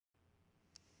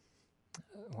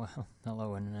Well,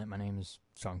 hello Internet, my name is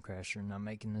Stormcrasher, and I'm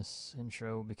making this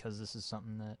intro because this is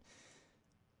something that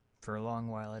for a long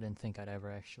while I didn't think I'd ever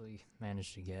actually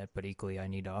manage to get, but equally I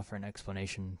need to offer an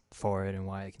explanation for it and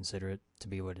why I consider it to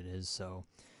be what it is. So,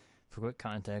 for quick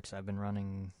context, I've been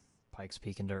running Pikes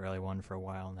Peak into Early 1 for a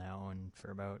while now, and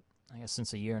for about, I guess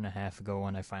since a year and a half ago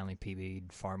when I finally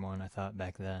PB'd far more than I thought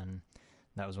back then.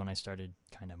 That was when I started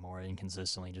kind of more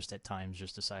inconsistently, just at times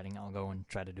just deciding I'll go and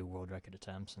try to do world record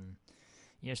attempts, and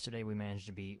yesterday we managed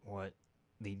to beat what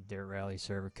the Dirt Rally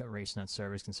server, RaceNet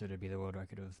server, is considered to be the world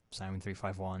record of Simon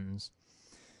 351s.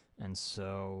 And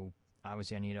so,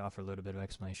 obviously, I need to offer a little bit of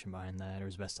explanation behind that, or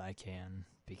as best I can,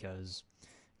 because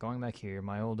going back here,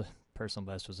 my old personal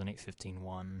best was an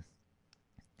 8:15.1,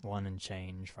 one and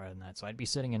change farther than that. So I'd be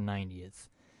sitting in 90th.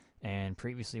 And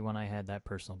previously, when I had that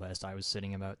personal best, I was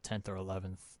sitting about 10th or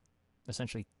 11th,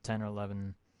 essentially 10 or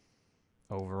 11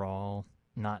 overall.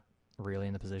 Not really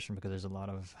in the position because there's a lot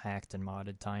of hacked and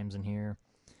modded times in here,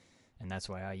 and that's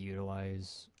why I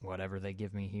utilize whatever they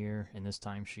give me here in this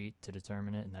timesheet to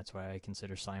determine it, and that's why I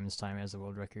consider Simon's time as the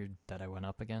world record that I went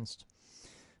up against.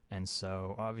 And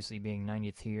so, obviously, being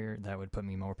 90th here, that would put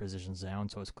me more positions down,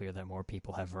 so it's clear that more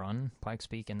people have run Pikes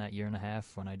Peak in that year and a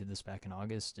half. When I did this back in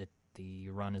August, the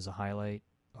run is a highlight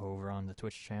over on the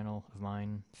Twitch channel of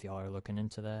mine, if y'all are looking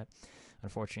into that.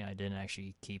 Unfortunately, I didn't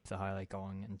actually keep the highlight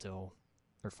going until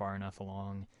or far enough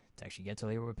along to actually get to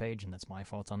the leaderboard page, and that's my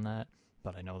fault on that.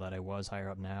 But I know that I was higher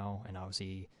up now, and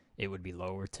obviously it would be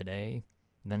lower today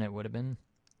than it would have been.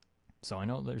 So I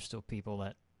know there's still people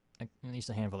that, at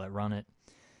least a handful that run it,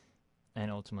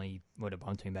 and ultimately would have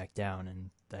bumped me back down,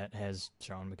 and that has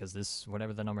shown because this,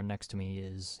 whatever the number next to me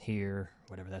is here,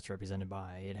 whatever that's represented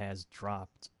by, it has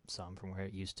dropped some from where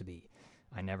it used to be.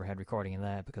 I never had recording of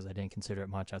that because I didn't consider it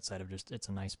much outside of just it's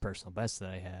a nice personal best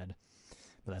that I had.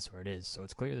 But that's where it is. So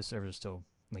it's clear the servers are still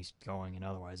at least going, and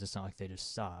otherwise it's not like they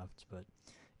just stopped. But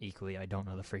equally, I don't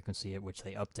know the frequency at which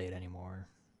they update anymore,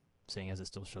 seeing as it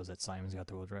still shows that Simon's got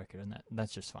the world record, and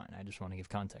that's just fine. I just want to give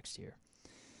context here.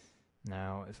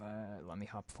 Now, if I let me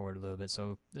hop forward a little bit.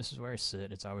 So this is where I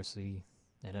sit. It's obviously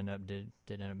it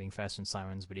did end up being faster than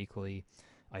Simon's, but equally,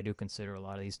 I do consider a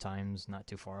lot of these times not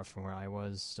too far off from where I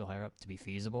was, still higher up, to be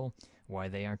feasible. Why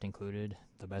they aren't included,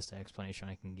 the best explanation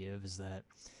I can give is that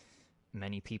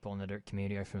many people in the dirt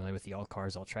community are familiar with the All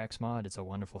Cars All Tracks mod. It's a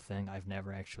wonderful thing. I've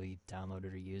never actually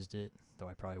downloaded or used it, though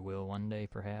I probably will one day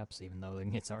perhaps, even though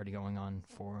it's already going on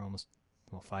for almost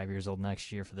 5 years old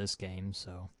next year for this game.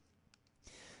 So,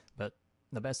 but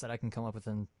the best that I can come up with,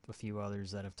 and a few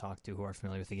others that I've talked to who are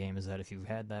familiar with the game, is that if you've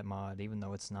had that mod, even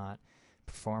though it's not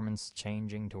performance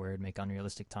changing to where it'd make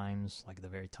unrealistic times, like at the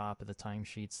very top of the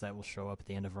timesheets that will show up at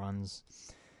the end of runs,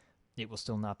 it will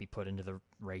still not be put into the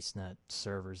RaceNet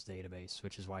servers database,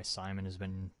 which is why Simon has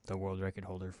been the world record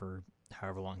holder for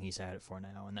however long he's had it for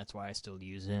now, and that's why I still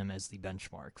use him as the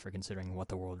benchmark for considering what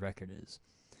the world record is.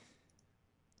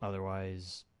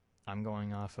 Otherwise, I'm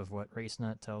going off of what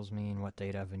RaceNet tells me and what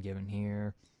data I've been given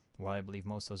here. While I believe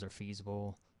most of those are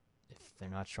feasible, if they're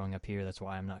not showing up here, that's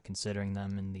why I'm not considering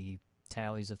them in the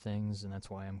tallies of things, and that's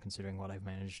why I'm considering what I've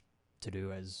managed to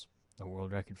do as a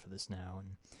world record for this now.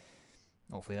 And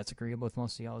hopefully that's agreeable with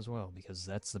most of y'all as well, because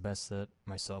that's the best that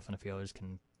myself and a few others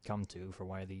can come to for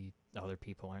why the other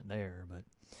people aren't there.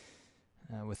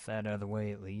 But with that out of the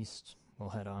way, at least, we'll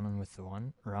head on with the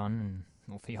run, and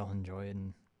hopefully y'all enjoy it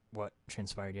and what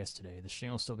transpired yesterday. The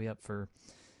stream will still be up for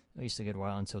at least a good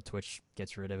while until Twitch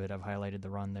gets rid of it. I've highlighted the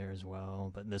run there as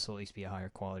well, but this will at least be a higher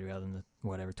quality rather than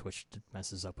whatever Twitch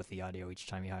messes up with the audio each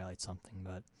time you highlight something.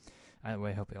 But either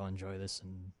way, I hope y'all enjoy this,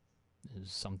 and it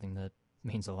is something that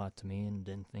means a lot to me and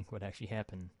didn't think would actually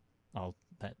happen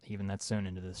even that soon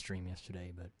into the stream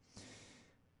yesterday. But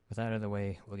with that out of the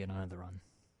way, we'll get on to the run.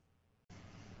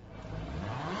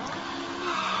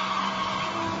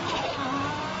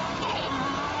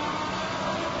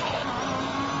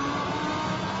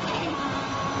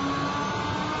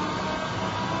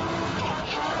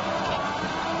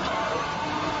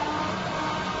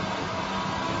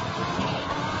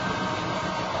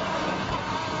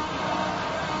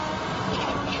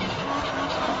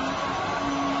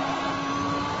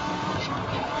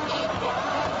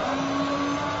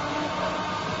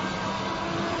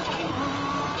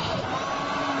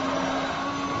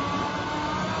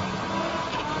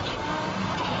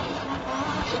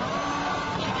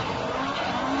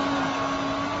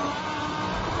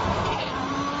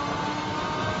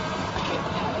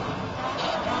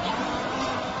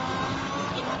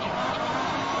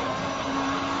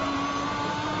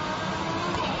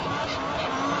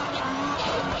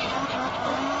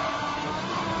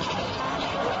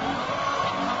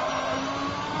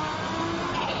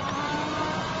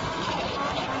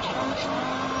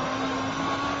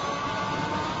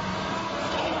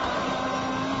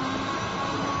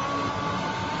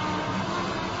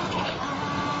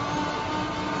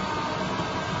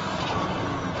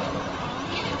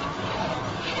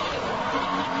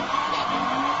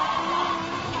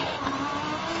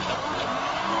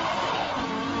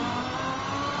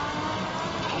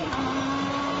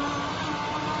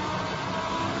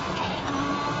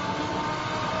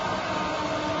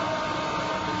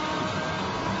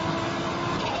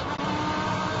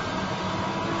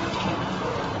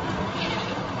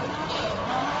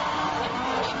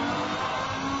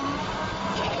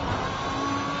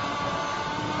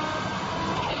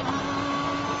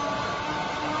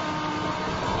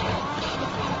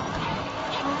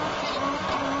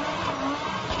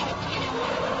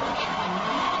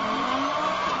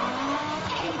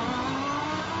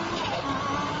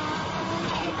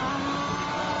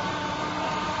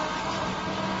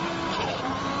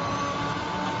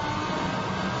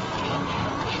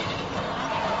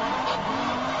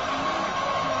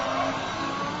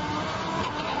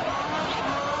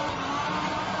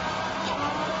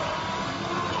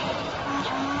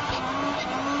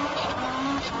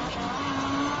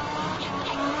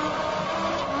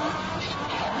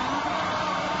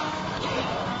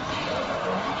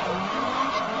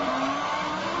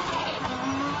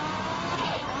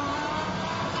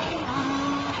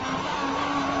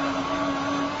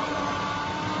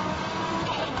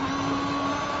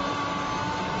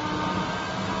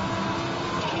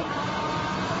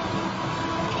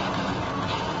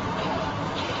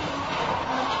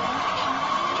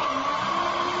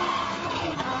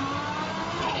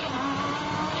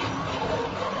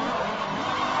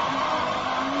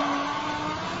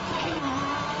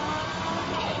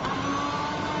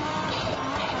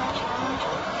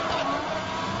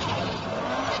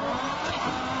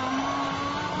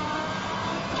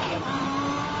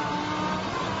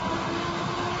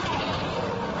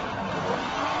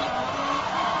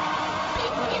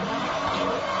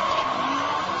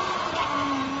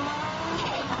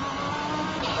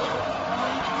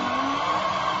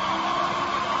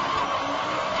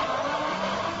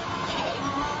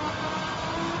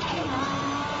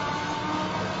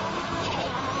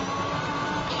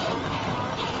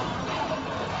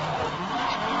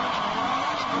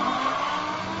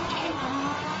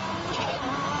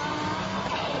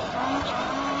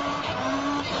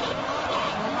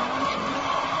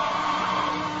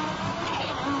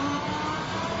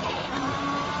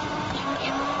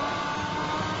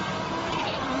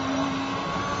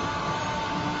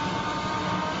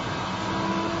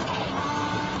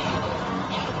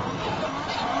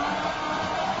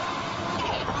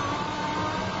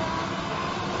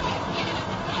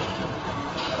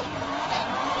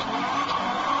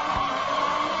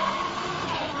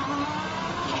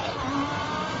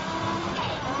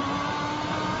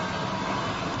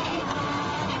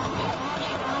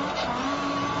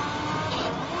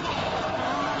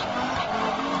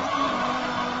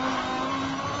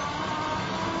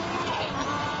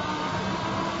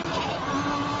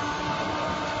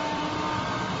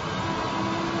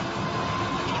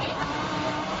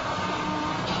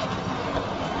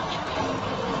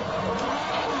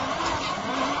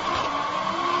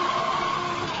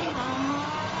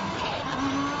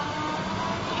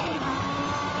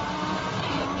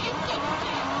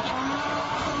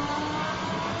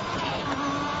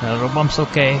 A little bump's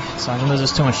okay. It's not gonna lose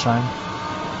us too much time.